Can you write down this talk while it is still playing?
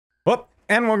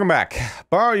And welcome back.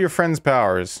 Borrow your friend's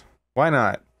powers. Why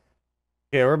not?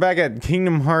 Okay, we're back at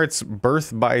Kingdom Hearts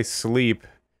Birth by Sleep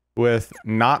with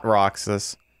not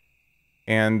Roxas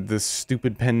and this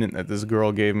stupid pendant that this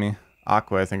girl gave me.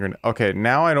 Aqua, I think. Okay,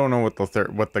 now I don't know what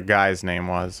the guy's name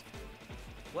was.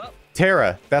 Well,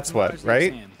 Terra. That's what,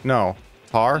 right? No,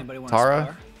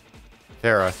 Tara.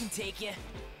 Terra.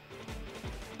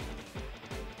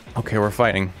 Okay, we're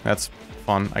fighting. That's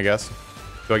fun, I guess.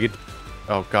 Do I get?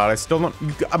 Oh god, I still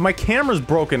don't. My camera's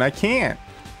broken. I can't.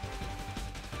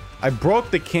 I broke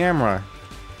the camera.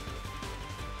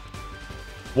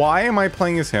 Why am I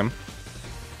playing as him?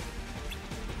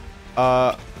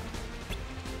 Why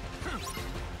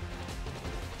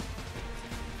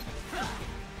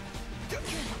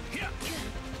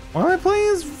am I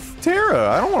playing as Terra?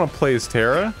 I don't want to play as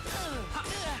Terra.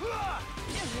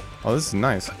 Oh, this is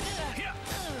nice.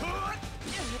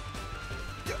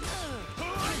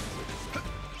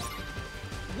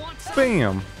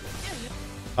 Bam!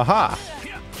 Aha!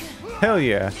 Hell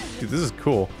yeah! Dude, this is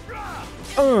cool.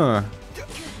 Am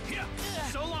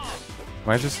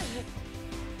I just...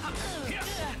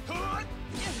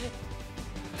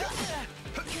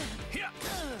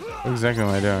 What exactly am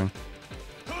I doing?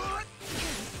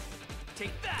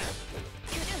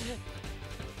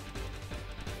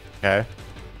 Okay.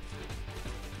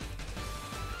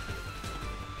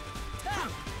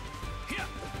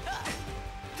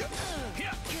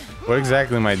 What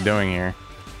exactly am I doing here?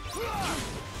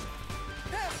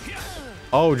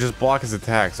 Oh, just block his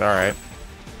attacks. Alright.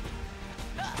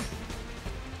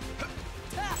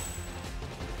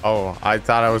 Oh, I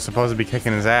thought I was supposed to be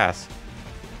kicking his ass.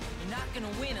 You're not gonna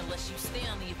win unless you stay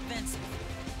on the offensive.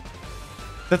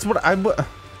 That's what I...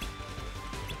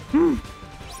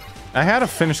 I had a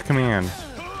finished command.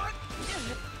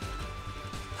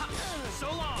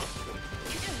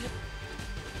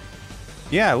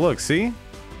 Yeah, look, see?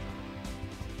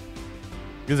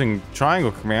 Using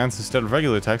triangle commands instead of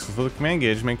regular text with the command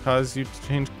gauge may cause you to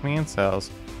change command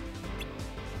styles.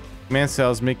 Command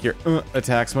styles make your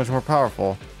attacks much more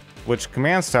powerful. Which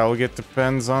command style will get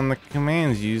depends on the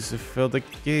commands used to fill the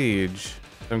gauge.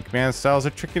 Some command styles are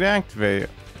tricky to activate.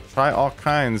 Try all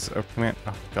kinds of command...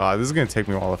 Oh god, this is gonna take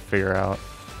me a while to figure out.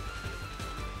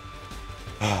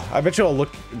 I bet you I'll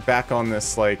look back on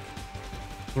this like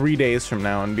 3 days from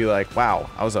now and be like, wow,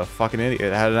 I was a fucking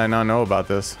idiot. How did I not know about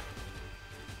this?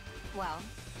 Well,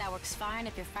 that works fine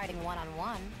if you're fighting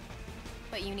one-on-one,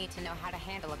 but you need to know how to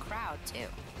handle a crowd, too.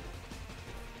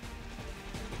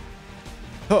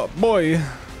 Oh, boy. Do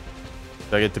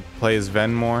I get to play as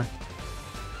Ven more?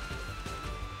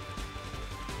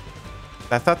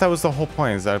 I thought that was the whole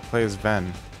point, is that I play as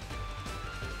Ven.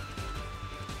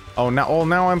 Oh,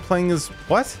 now I'm playing as...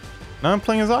 What? Now I'm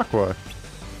playing as Aqua.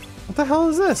 What the hell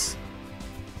is this?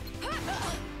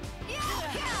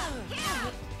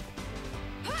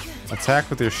 Attack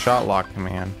with your shot lock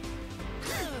command.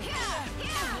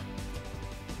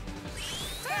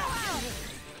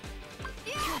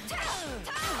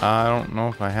 I don't know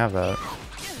if I have that.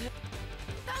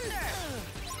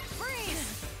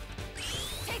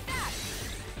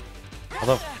 Hold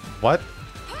up. What?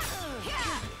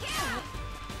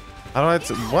 How do I...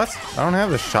 What? I don't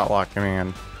have the shot lock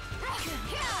command.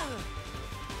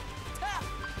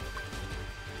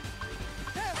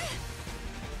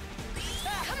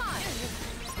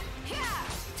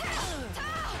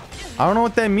 I don't know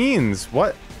what that means.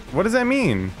 What does that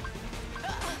mean?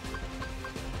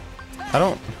 I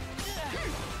don't...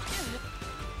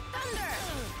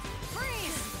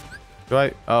 Do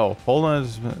I... Oh, hold on.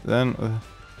 Then...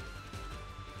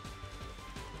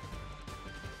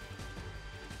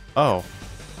 Oh.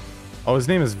 Oh, his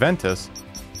name is Ventus.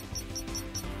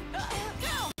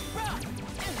 Oh,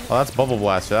 that's Bubble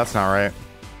Blaster. That's not right.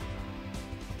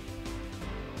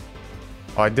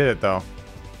 Oh, I did it, though.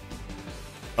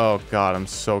 Oh, God, I'm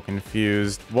so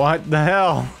confused. What the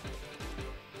hell?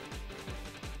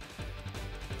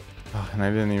 Oh, and I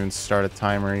didn't even start a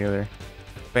timer either.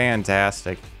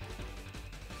 Fantastic.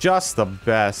 Just the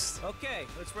best. Okay,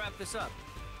 let's wrap this up.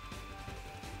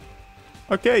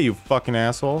 Okay, you fucking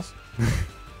assholes.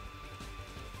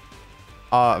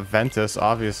 Ventus,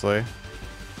 obviously.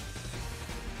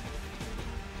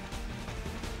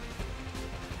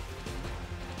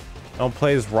 Don't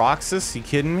play as Roxas? You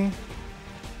kidding me?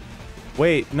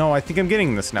 Wait, no, I think I'm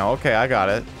getting this now. Okay, I got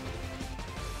it.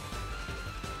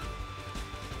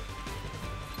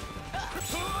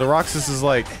 The Roxas is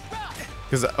like...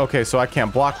 Because, okay, so I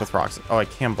can't block with Roxas. Oh, I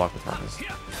can block with Roxas.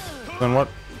 Then what?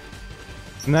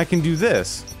 And I can do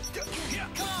this.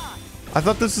 I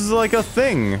thought this is like a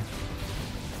thing.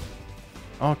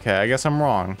 Okay, I guess I'm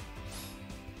wrong.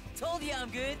 Told you I'm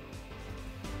good.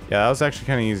 Yeah, that was actually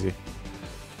kind of easy.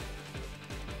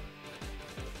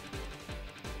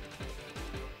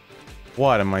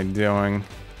 What am I doing?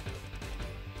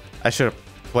 I should have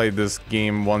played this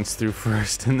game once through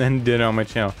first and then did it on my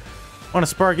channel. Want to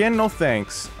spar again? No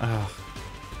thanks. Ugh.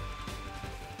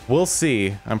 We'll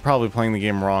see. I'm probably playing the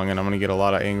game wrong and I'm gonna get a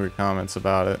lot of angry comments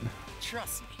about it.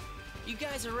 Trust me, you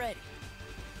guys are ready.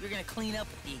 You're gonna clean up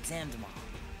at the exam tomorrow.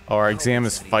 Oh, our exam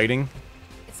is fighting?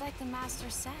 It's like the master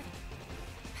said.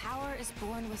 Power is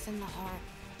born within the heart.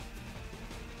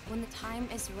 When the time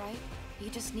is right, you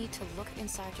just need to look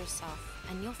inside yourself,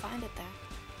 and you'll find it there.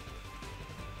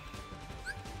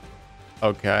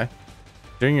 Okay.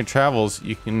 During your travels,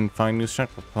 you can find new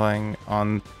strength by playing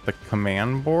on the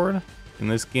command board. In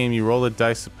this game, you roll the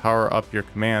dice to power up your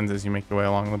commands as you make your way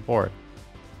along the board.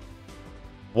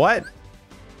 What?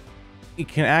 You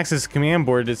can access the command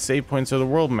board at save points of the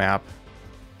world map.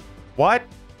 What?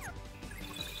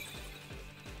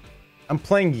 I'm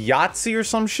playing Yahtzee or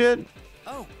some shit?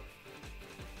 Oh.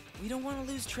 We don't want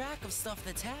to lose track of stuff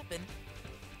that's happened.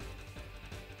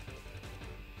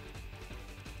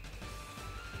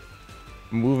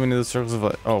 Move into the circles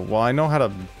of... Oh, well, I know how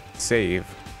to save.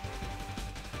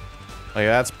 Like,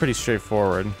 that's pretty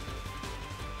straightforward.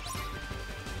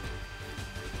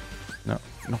 No,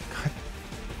 no, God.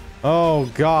 Oh,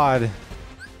 God.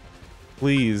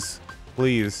 Please.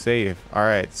 Please, save.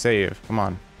 Alright, save. Come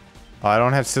on. Oh, I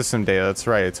don't have system data. That's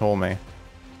right, it told me.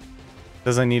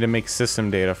 Does I need to make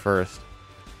system data first?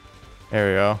 There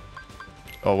we go.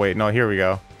 Oh, wait, no, here we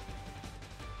go.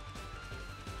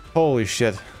 Holy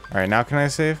shit. Alright, now can I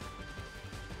save?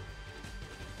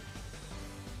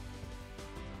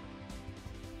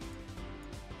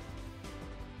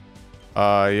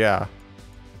 Yeah.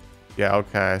 Yeah,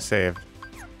 okay, I saved.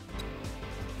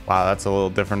 Wow, that's a little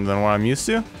different than what I'm used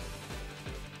to.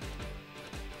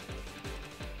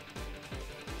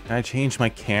 Can I change my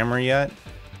camera yet?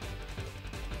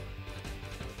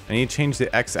 I need to change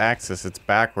the X-axis, it's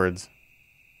backwards.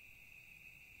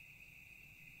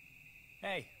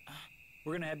 Hey,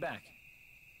 we're gonna head back.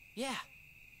 Yeah.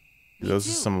 Those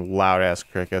are some loud-ass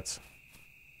crickets.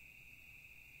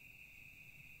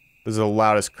 Those are the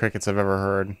loudest crickets I've ever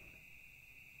heard.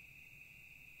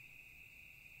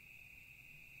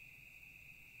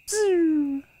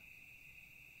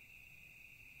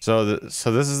 So this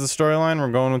is the storyline.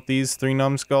 We're going with these 3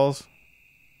 numbskulls.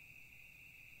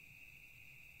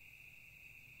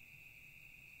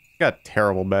 She's got a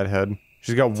terrible bedhead.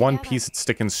 She's got one piece that's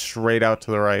sticking straight out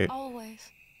to the right. Always.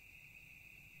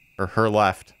 Or her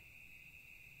left.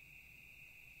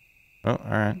 Oh,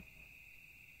 alright.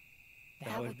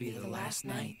 That would be the last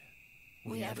night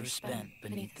we ever spent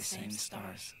beneath the same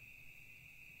stars.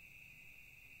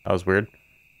 That was weird.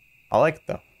 I like it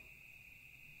though.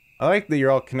 I like that you're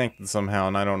all connected somehow,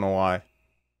 and I don't know why.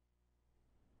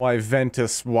 Why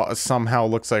Ventus somehow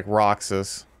looks like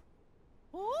Roxas.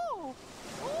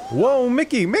 Whoa,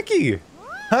 Mickey! Mickey!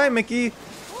 Hi, Mickey!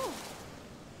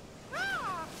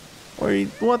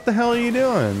 What the hell are you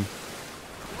doing?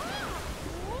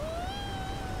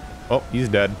 Oh, he's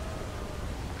dead.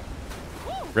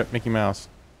 Rip Mickey Mouse.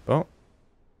 Oh.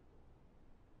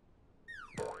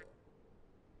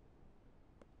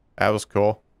 That was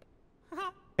cool.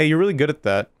 Hey, you're really good at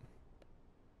that.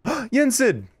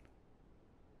 Yensid!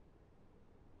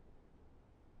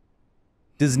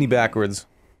 Disney backwards.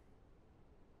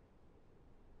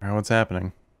 Alright, what's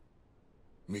happening?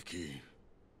 Mickey,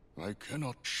 I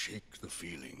cannot shake the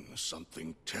feeling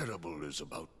something terrible is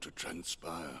about to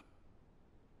transpire.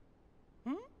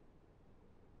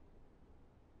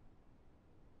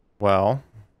 Well...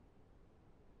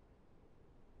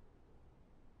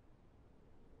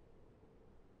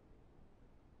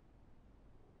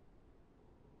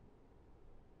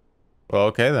 Well,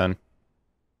 okay then.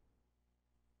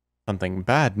 Something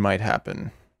bad might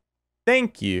happen.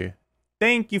 Thank you.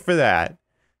 Thank you for that.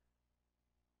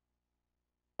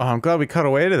 Oh, I'm glad we cut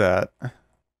away to that.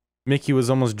 Mickey was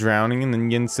almost drowning and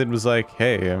then Yensid was like,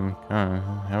 hey, I'm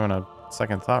having a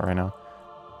second thought right now.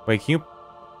 Wait, can you...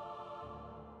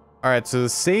 Alright, so the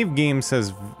save game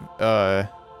says,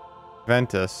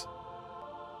 Ventus.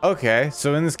 Okay,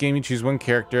 so in this game you choose one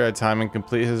character at a time and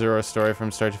complete his or her story from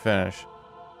start to finish.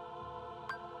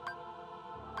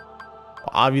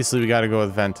 Obviously, we gotta go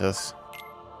with Ventus.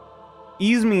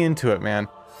 Ease me into it, man.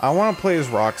 I want to play as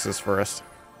Roxas first.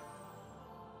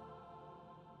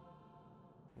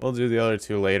 We'll do the other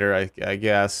 2 later, I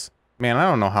guess. Man, I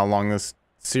don't know how long this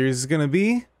series is gonna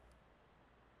be.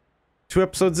 2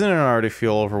 episodes in and I already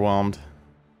feel overwhelmed.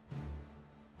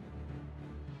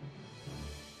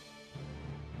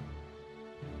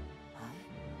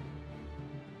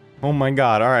 Oh my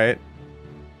god, alright.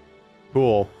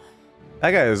 Cool.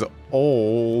 That guy is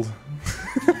old.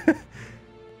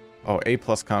 Oh, A+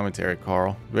 commentary,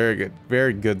 Carl. Very good.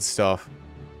 Very good stuff.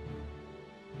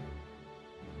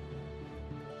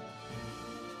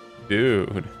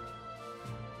 Dude.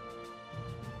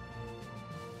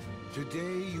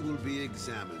 Today you will be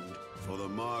examined for the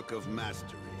mark of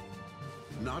mastery.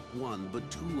 Not one, but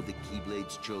two of the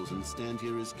Keyblades chosen stand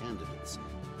here as candidates.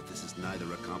 But this is neither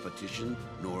a competition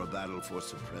nor a battle for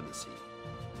supremacy.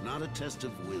 Not a test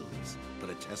of wills, but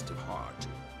a test of heart.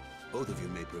 Both of you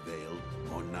may prevail,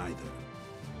 or neither.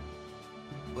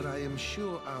 But I am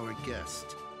sure our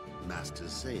guest, Master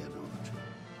Xehanort,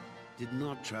 did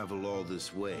not travel all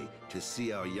this way to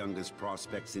see our youngest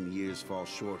prospects in years fall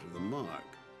short of the mark.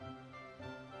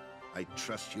 I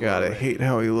trust you. God, I already. hate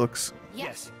how he looks.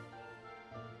 Yes.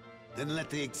 Then let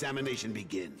the examination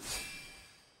begin.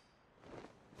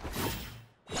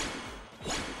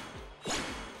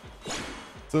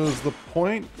 So is the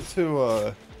point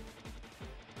to,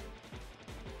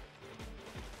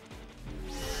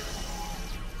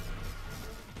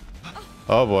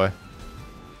 Oh boy.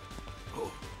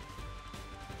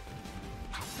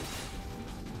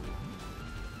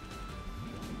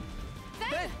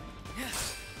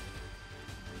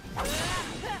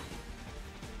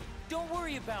 Don't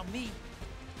worry about me.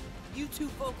 You two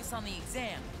focus on the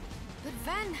exam. But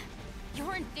Ven,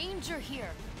 you're in danger here.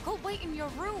 Go wait in your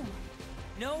room.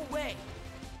 No way.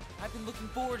 I've been looking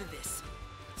forward to this.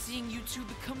 Seeing you two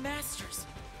become masters.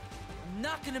 I'm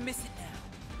not gonna miss it now.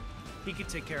 He could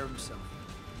take care of himself.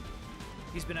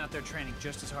 He's been out there training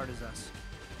just as hard as us.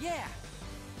 Yeah.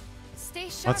 Stay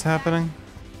sharp. What's Ven. happening?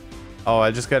 Oh,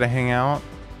 I just gotta hang out?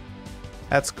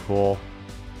 That's cool.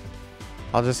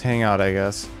 I'll just hang out, I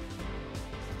guess.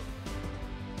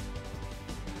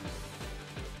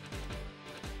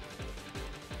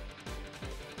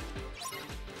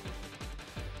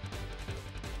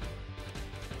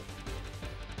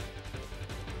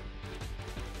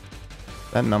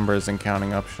 That number isn't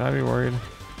counting up. Should I be worried?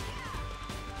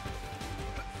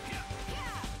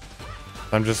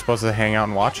 I'm just supposed to hang out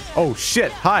and watch? Oh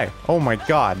shit! Hi! Oh my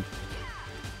god.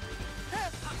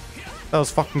 That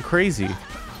was fucking crazy.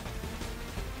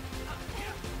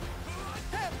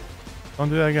 Don't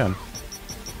do that again.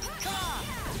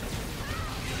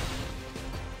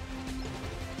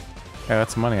 Yeah,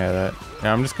 that's money out of that.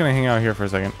 Yeah, I'm just gonna hang out here for a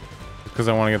second. Because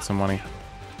I want to get some money.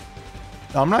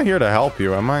 I'm not here to help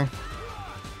you, am I?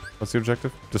 What's the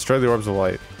objective? Destroy the orbs of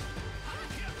light.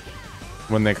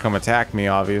 When they come attack me,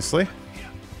 obviously.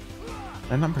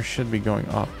 That number should be going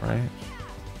up, right?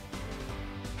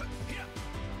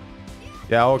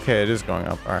 Yeah, okay, it is going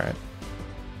up. Alright.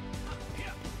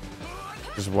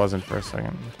 Just wasn't for a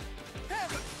second.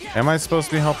 Am I supposed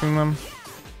to be helping them?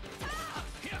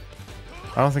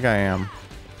 I don't think I am.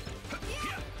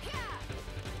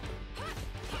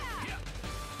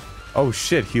 Oh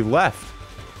shit, he left.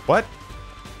 What?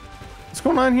 What's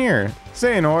going on here?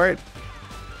 Xehanort.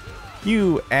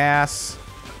 You ass.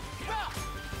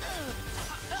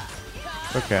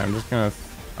 Okay, I'm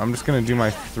just gonna do my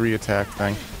 3 attack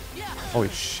thing. Holy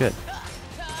shit.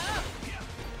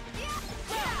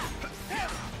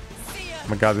 Oh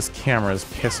my god, this camera is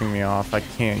pissing me off. I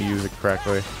can't use it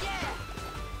correctly.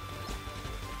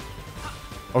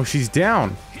 Oh, she's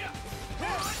down.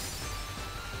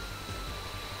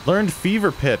 Learned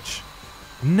fever pitch.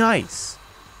 Nice.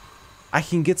 I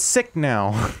can get sick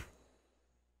now.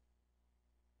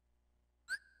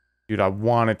 Dude, I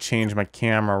want to change my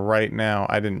camera right now.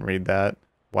 I didn't read that.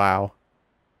 Wow.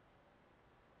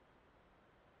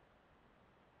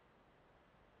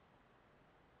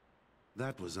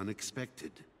 That was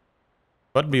unexpected.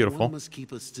 But beautiful. One must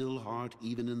keep a still heart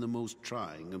even in the most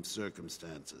trying of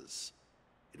circumstances.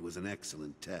 It was an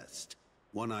excellent test,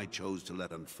 one I chose to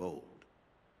let unfold.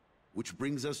 Which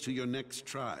brings us to your next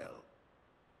trial.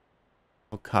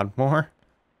 Oh god, more?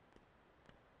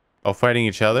 Oh, fighting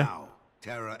each other? Now,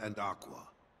 Terra and Aqua,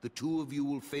 the two of you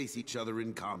will face each other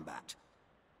in combat.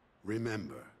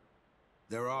 Remember,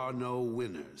 there are no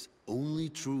winners, only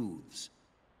truths.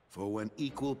 For when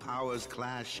equal powers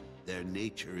clash, their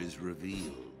nature is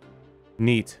revealed.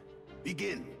 Neat.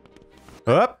 Begin.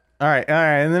 Up. Alright,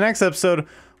 alright. In the next episode,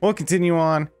 we'll continue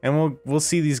on and we'll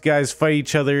see these guys fight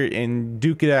each other and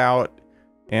duke it out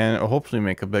and hopefully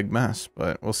make a big mess,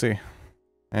 but we'll see.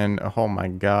 And oh my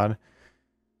god.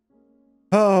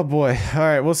 Oh boy.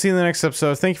 Alright, we'll see you in the next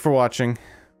episode. Thank you for watching.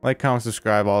 Like, comment,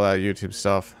 subscribe, all that YouTube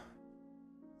stuff.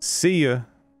 See ya.